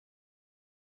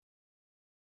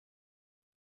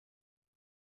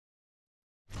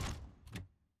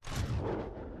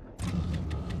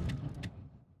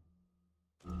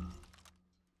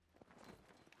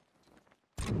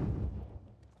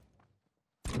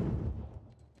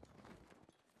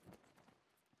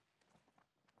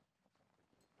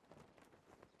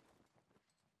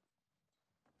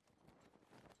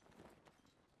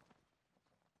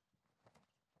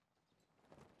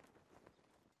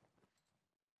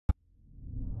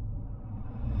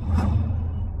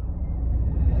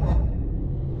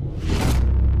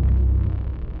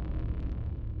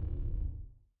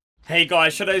Hey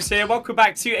guys, Shadowz here. Welcome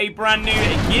back to a brand new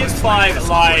Gears 5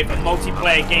 live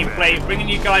multiplayer gameplay, bringing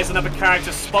you guys another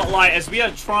character spotlight as we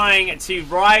are trying to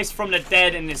rise from the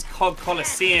dead in this COG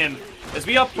Coliseum. As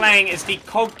we are playing as the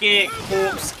COG Gear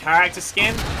Corpse character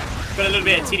skin. Got a little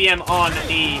bit of TDM on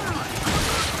the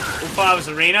All-Files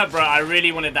Arena. Bro, I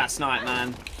really wanted that snipe,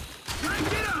 man.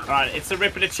 Alright, it's the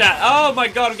rip in the chat. Oh my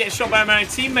god, I'm getting shot by my own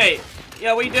teammate.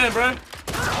 Yeah, what are you doing, bro?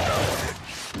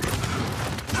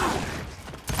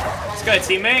 Let's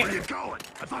go, teammate. Where you going?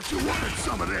 I thought you wanted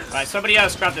some of this. Right, somebody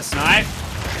else grab the snipe.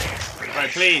 Bro,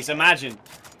 please, imagine.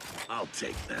 I'll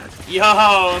take that.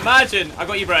 Yo, imagine. I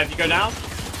got you, bro, if you go down.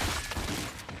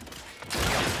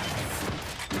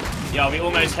 Yo, we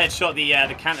almost headshot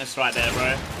the Cantus right there, bro.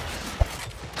 Is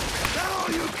that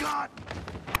all you got?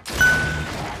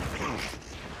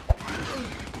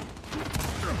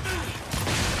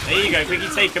 There you go, quickly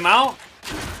take him out.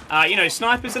 You know,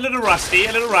 sniper's a little rusty,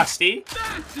 I was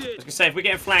gonna say, if we're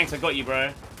getting flanked, I got you,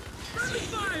 bro.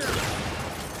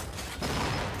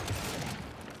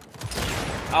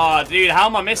 Oh, dude, how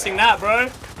am I missing that, bro?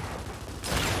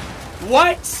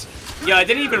 What? Yeah, I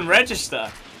didn't even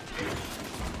register.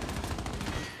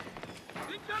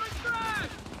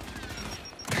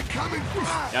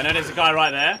 Yeah, I know there's a guy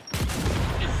right there.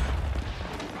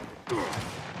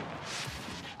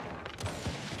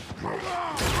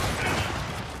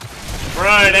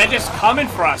 Bro, they're just coming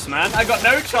for us, man. I got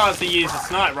no chance to use the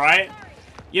snipe, right?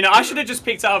 You know, I should have just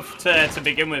picked it up to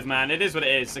begin with, man. It is what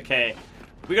it is. Okay.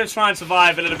 We're going to try and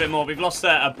survive a little bit more. We've lost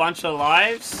a bunch of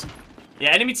lives. Yeah,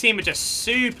 enemy team are just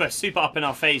super up in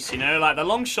our face, you know? Like, the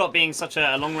long shot being such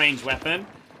a long-range weapon.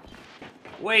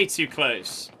 Way too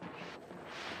close.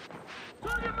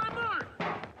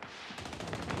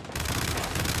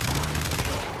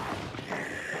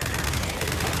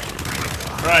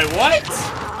 Bro,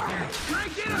 what?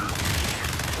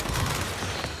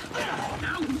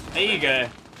 There you go.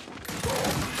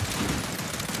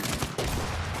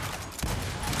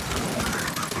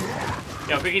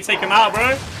 Yo, quickly take him out,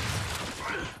 bro.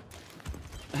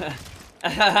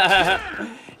 Yeah,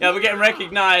 we're getting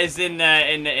recognized in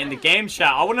the game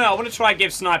chat. I wanna try and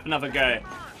give Snipe another go.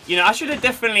 You know, I should have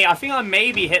definitely. I think I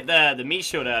maybe hit the meat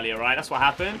shield earlier, right? That's what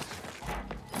happened.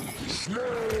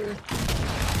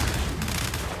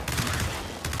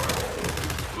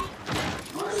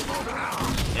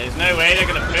 There's no way they're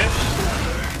gonna push.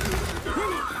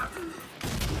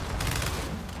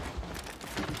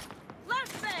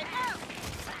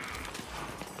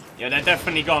 Yeah, they're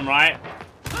definitely gone, right?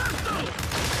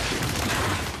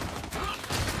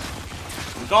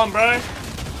 I'm gone, bro.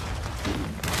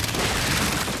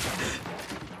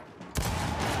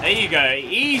 There you go.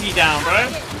 Easy down, bro.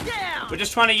 We're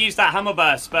just trying to use that hammer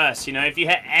burst first, you know? If you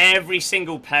hit every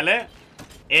single pellet,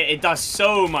 it does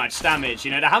so much damage,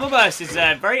 you know. The hammer burst is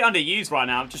very underused right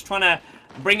now. I'm just trying to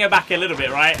bring it back a little bit,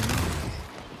 right?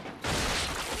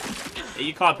 Yeah,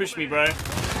 you can't push me, bro.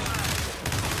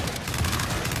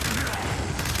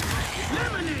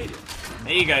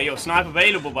 There you go. Your snipe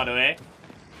available, by the way.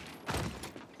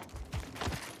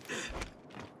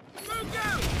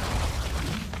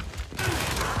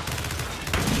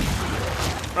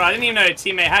 Bro, I didn't even know a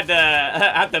teammate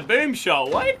had the boom shot.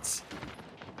 What?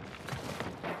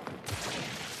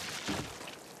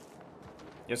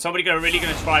 Yo, somebody really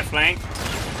gonna try flank?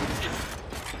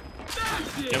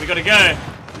 Yeah, we gotta go.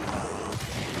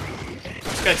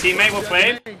 Let's go, teammate. Well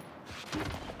played.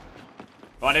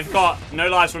 Right, they've got no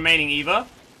lives remaining either.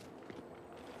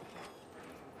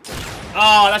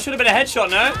 Oh, that should have been a headshot,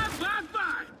 no?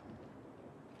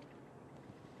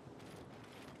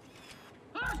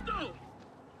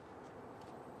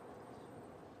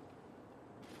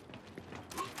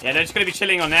 Yeah, they're just gonna be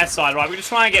chilling on their side, right? We're gonna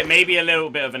try and get maybe a little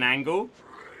bit of an angle.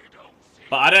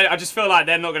 But I just feel like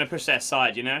they're not going to push their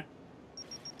side, you know?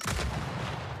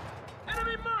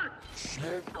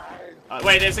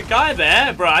 Wait, there's a guy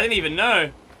there? Bro, I didn't even know.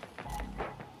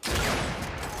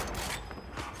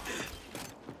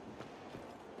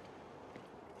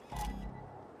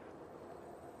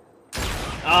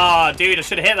 Oh, dude, I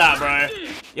should have hit that, bro.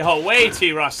 Yo, way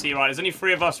too rusty, right? There's only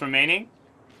 3 of us remaining.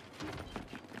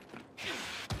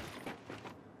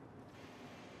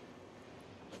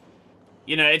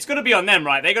 You know, it's got to be on them,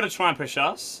 right? They got to try and push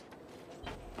us.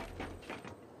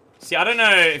 See, I don't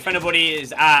know if anybody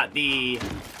is at the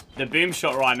boom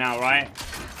shot right now, right?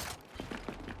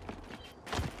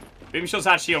 Boom shot's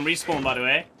actually on respawn, by the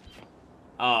way.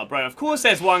 Oh, bro, of course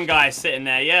there's one guy sitting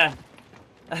there, yeah.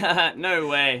 No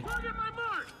way.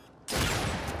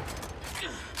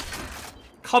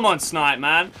 Come on, Snipe,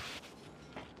 man.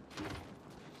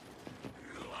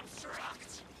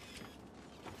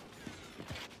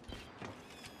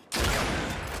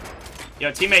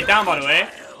 Yo, teammate down, by the way.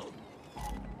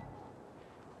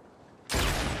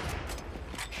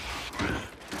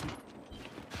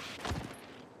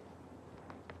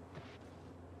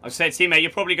 I said, teammate,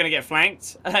 you're probably going to get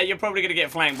flanked. You're probably going to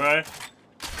get flanked, bro.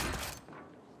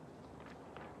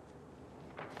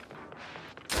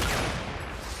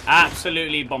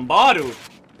 Absolutely bombarded.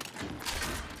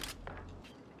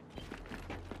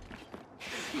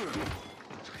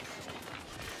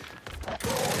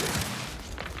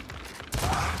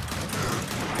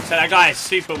 So that guy is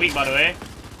super weak, by the way.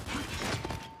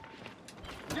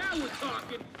 Now we're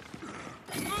talking.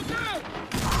 Move out.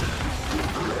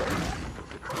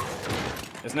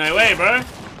 There's no way, bro.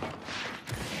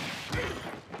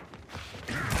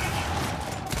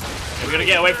 We're gonna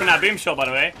get away from that boom shot, by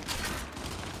the way.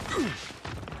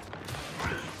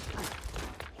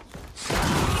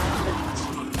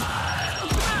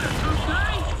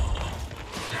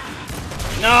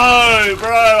 No,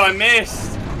 bro, I missed.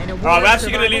 Alright, we're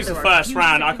actually going to lose the first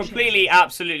round. I completely,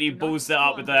 absolutely ballsed it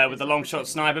up with the long shot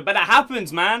sniper. But that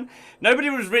happens, man. Nobody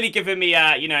was really giving me,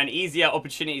 you know, an easier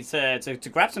opportunity to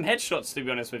grab some headshots, to be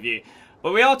honest with you.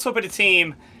 But we are top of the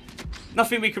team.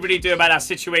 Nothing we could really do about that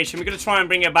situation. We're going to try and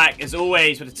bring it back, as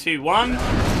always, with a 2-1.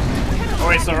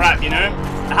 Or it's a wrap, you know.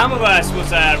 The Hammerburst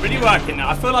was really working.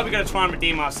 I feel like we're going to try and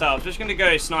redeem ourselves. Just going to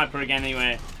go sniper again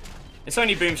anyway. It's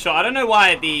only boom shot. I don't know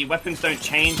why the weapons don't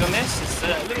change on this. It's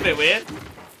a little bit weird.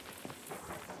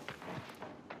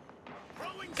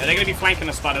 Yeah, they're going to be flanking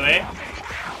us, by the way.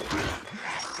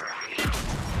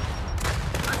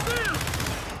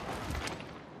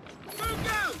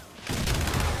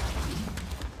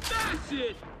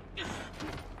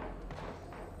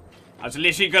 I'm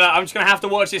just gonna have to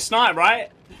watch this snipe, right?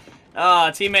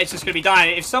 Teammate's just gonna be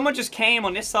dying. If someone just came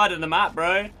on this side of the map,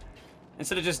 bro,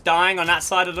 instead of just dying on that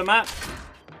side of the map.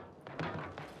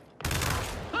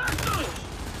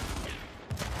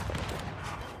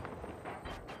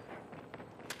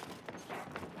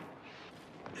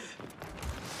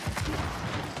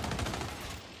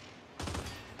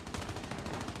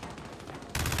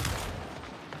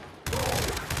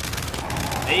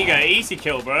 There you go, easy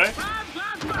kill, bro.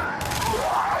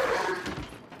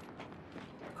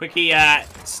 Quickie,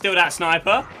 steal that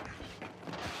sniper.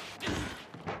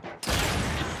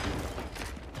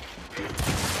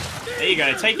 There you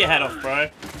go, take your head off, bro.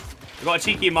 We've got a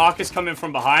cheeky Marcus coming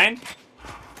from behind.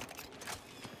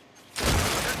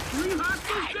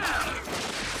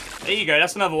 There you go,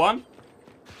 that's another one.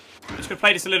 Just gonna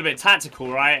play this a little bit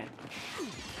tactical, right?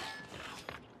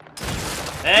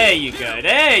 There you go,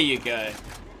 there you go.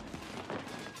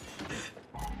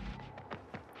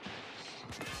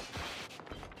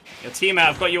 Your teammate,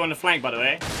 I've got you on the flank, by the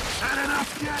way.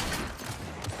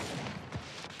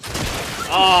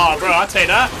 Oh, bro, I'll take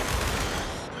that.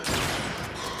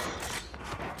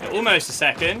 Yeah, almost a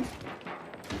second.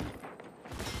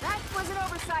 That was an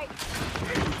oversight.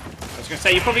 I was going to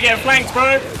say, you're probably getting flanked,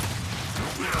 bro.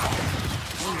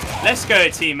 Let's go,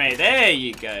 teammate. There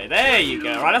you go. There you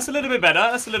go. All right, that's a little bit better.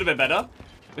 That's a little bit better.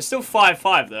 We're still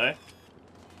 5-5, though.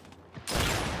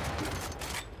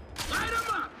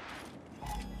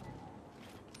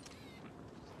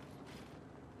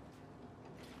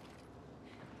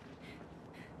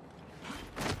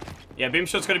 Yeah, boom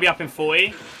shot's going to be up in 40.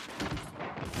 Yo,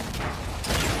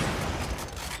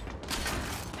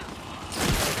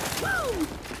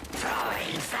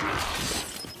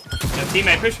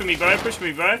 teammate, push for me, bro. Push for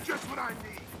me, bro. Just what I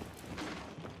need.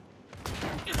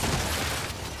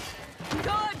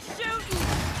 Good shooting.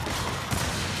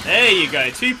 There you go.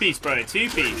 Two-piece, bro.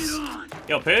 Two-piece.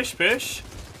 Yo, push, push.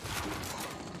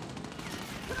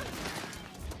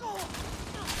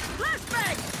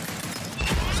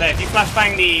 So if you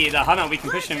flashbang the hunter, we can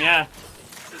push him, yeah.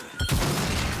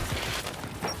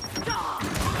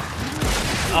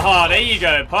 Oh, there you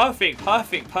go. Perfect,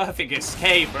 perfect, perfect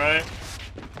escape, bro.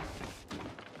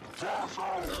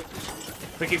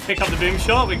 Quickly pick up the boom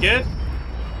shot. We're good.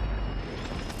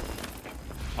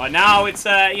 All right, now it's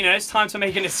you know, it's time to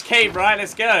make an escape, right?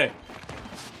 Let's go.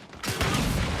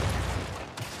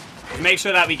 Make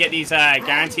sure that we get these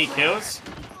guaranteed kills.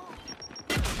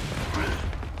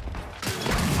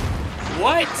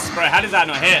 What? Bro, how does that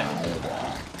not hit?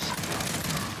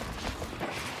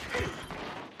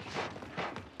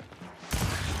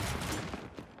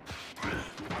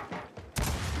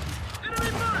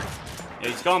 Yeah,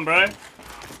 he's gone, bro.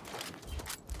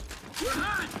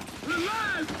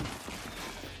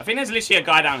 I think there's literally a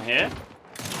guy down here.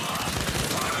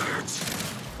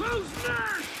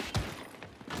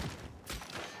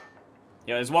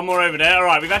 Yeah, there's one more over there.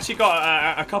 Alright, we've actually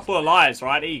got a couple of lives,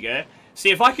 right? There you go. See,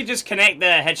 if I could just connect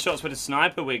their headshots with a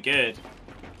sniper, we're good.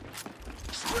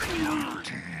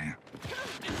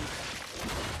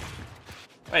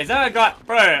 Wait, is that a guy?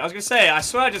 Bro, I was gonna say, I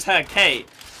swear I just heard Kate.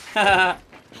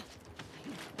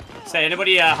 Say,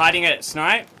 anybody hiding at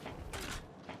snipe?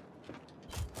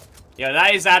 Yeah,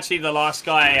 that is actually the last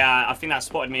guy, I think that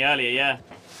spotted me earlier, yeah.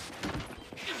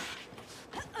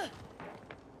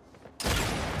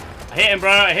 I hit him,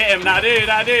 bro, I hit him,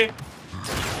 that'll do.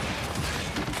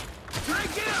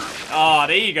 Oh,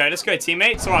 there you go, let's go,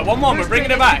 teammates. Alright, one more, we're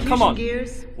bringing it back, come on.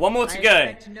 One more to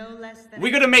go.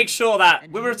 We gotta make sure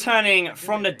that we're returning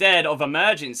from the dead of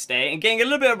emergent state and getting a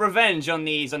little bit of revenge on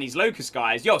these locust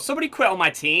guys. Yo, somebody quit on my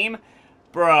team?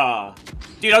 Bruh.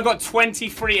 Dude, I've got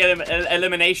 23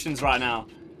 eliminations right now.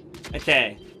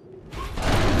 Okay.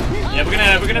 Yeah,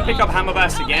 we're gonna pick up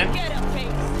Hammerburst again.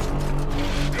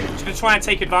 Just gonna try and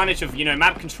take advantage of, you know,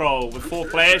 map control with 4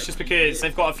 players, just because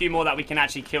they've got a few more that we can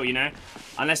actually kill, you know?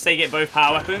 Unless they get both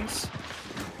power weapons.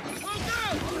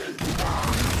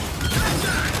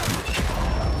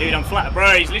 Dude, I'm flat,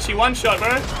 bro. He's literally one shot,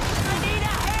 bro.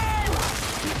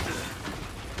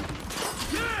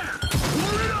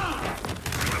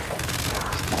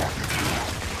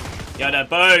 Yo, they're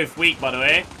both weak, by the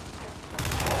way.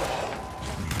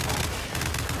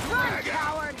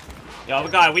 Yo, other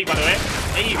guy weak, by the way.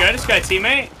 There you go. Let's go,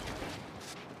 teammate.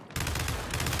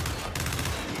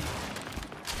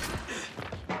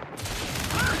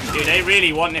 Dude, they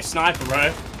really want this sniper,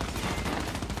 bro.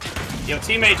 Yo,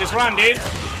 teammate, just run, dude.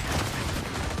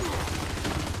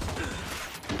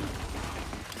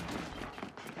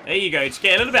 There you go. Just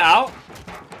get a little bit out.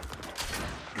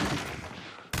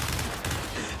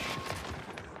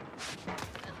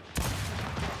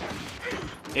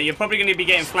 Yeah, you're probably going to be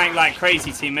getting flanked like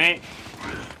crazy, teammate.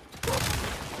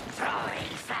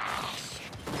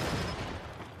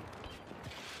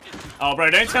 Oh, bro,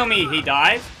 don't tell me he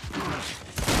died.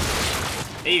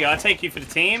 There you go. I'll take you for the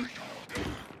team.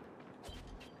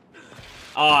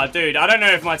 Oh, dude, I don't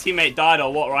know if my teammate died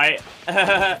or what, right?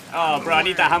 Oh, bro, I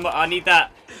need that hammer. I need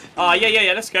that. Oh,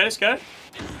 yeah. Let's go.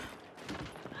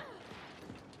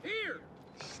 Here.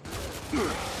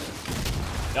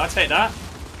 Yeah, I'll take that.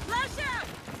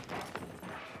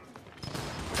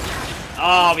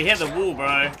 Oh, we hit the wall,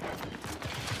 bro.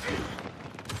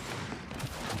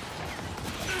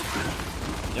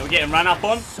 Yeah, we're getting ran up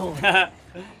on.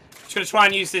 Just gonna try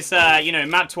and use this, you know,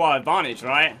 map to our advantage,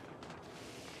 right?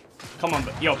 Come on,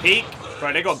 yo, peek.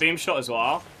 Bro, they got boom shot as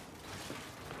well.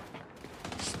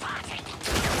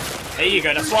 There you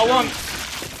go, that's what I want.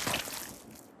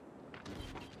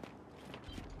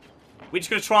 We're just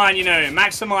gonna try and, you know,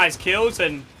 maximize kills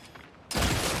and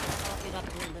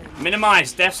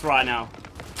minimize deaths right now.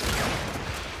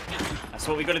 That's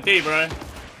what we gotta do, bro.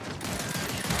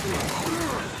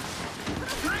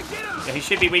 Yeah, he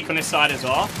should be weak on this side as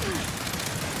well.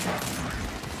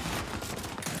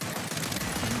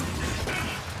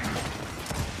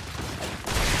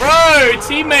 Bro,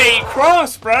 teammate,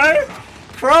 cross, bro.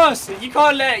 Cross. You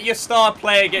can't let your star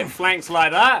player get flanked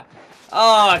like that.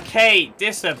 Oh, Kate,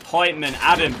 disappointment.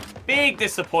 Adam, big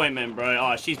disappointment, bro.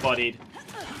 Oh, she's bodied.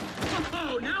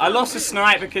 I lost a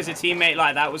snipe because a teammate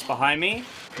like that was behind me.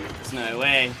 There's no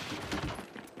way.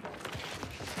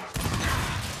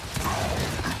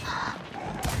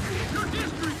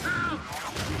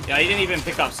 Yeah, he didn't even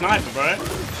pick up sniper, bro.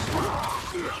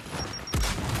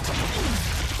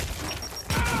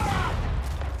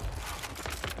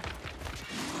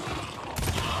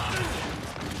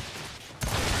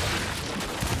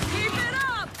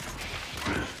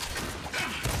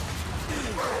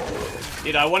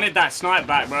 Dude, I wanted that snipe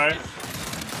back, bro.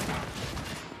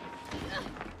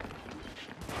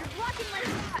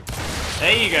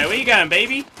 There you go. Where you going,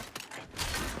 baby?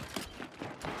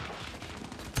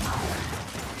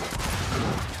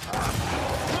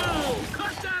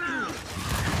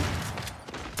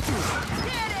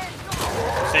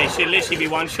 So he should literally be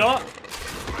one shot.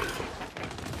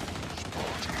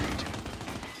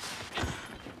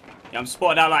 Yeah, I'm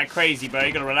spotted out like crazy, bro.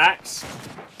 You gotta relax.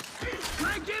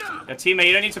 Your teammate,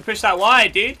 you don't need to push that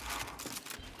wide, dude.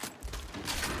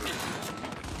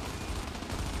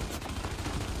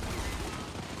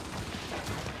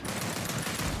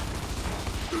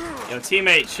 Yo,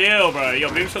 teammate, chill, bro.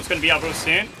 Your boom shot's gonna be up real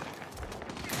soon.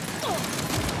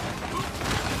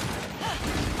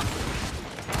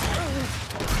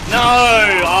 No!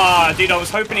 Ah, dude, I was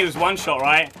hoping he was one shot,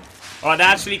 right? Alright, they're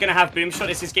actually gonna have boom shot.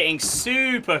 This is getting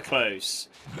super close.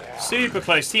 Super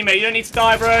close. Teammate, you don't need to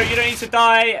die, bro. You don't need to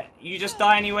die. You just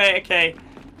die anyway. Okay.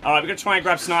 Alright, we're gonna try and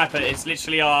grab sniper. It's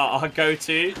literally our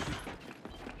go-to.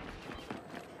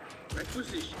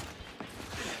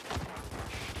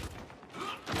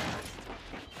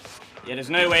 Yeah, there's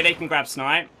no way they can grab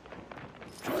snipe.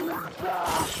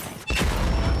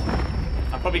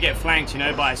 I'll probably get flanked, you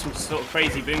know, by some sort of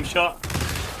crazy boom shot.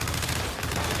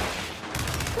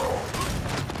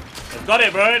 They've got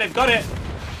it, bro. They've got it.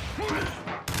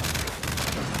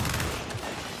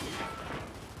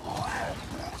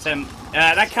 So,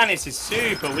 that Canis is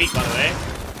super weak, by the way.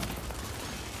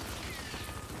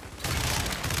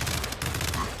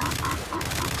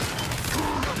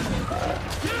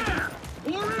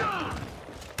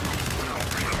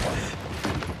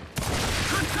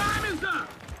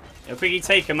 Yo, quickly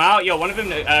take him out. Yo, one of them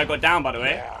got down, by the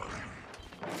way.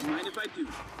 Mind if I do?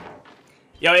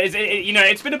 Yo, you know,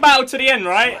 it's been a battle to the end,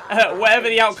 right? Whatever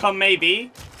the outcome may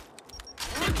be,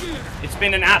 it's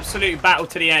been an absolute battle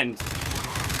to the end.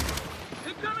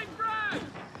 Incoming frag!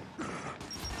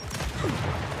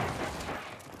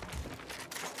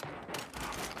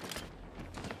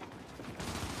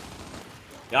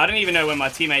 Yeah, I don't even know where my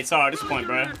teammates are at this point,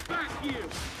 bro.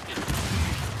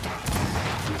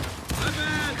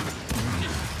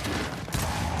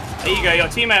 There you go, your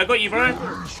teammate. I got you, bro.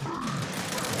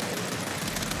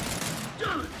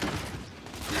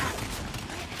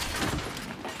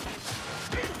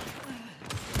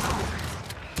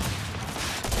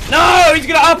 No, he's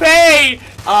gonna up A.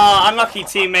 Unlucky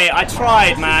teammate. I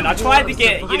tried, man. I tried to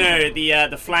get, you know,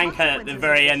 the flank at the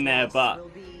very end there, but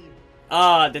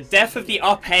the death of the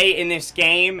up A in this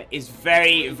game is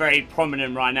very, very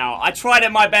prominent right now. I tried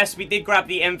at my best. We did grab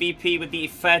the MVP with the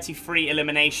 33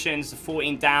 eliminations, the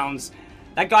 14 downs.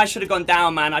 That guy should have gone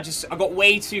down, man. I got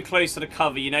way too close to the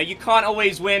cover, you know. You can't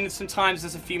always win. Sometimes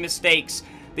there's a few mistakes.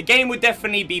 The game would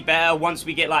definitely be better once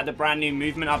we get, like, the brand new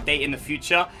movement update in the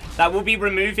future. That will be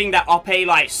removing that up A,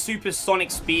 like,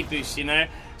 supersonic speed boost, you know.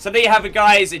 So there you have it,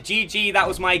 guys. GG. That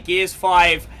was my Gears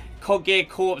 5 COG Gear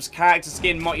Corpse character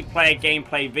skin multiplayer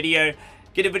gameplay video.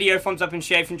 Give the video a thumbs up and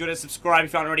share if you enjoyed it. Subscribe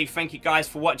if you haven't already. Thank you guys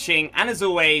for watching. And as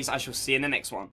always, I shall see you in the next one.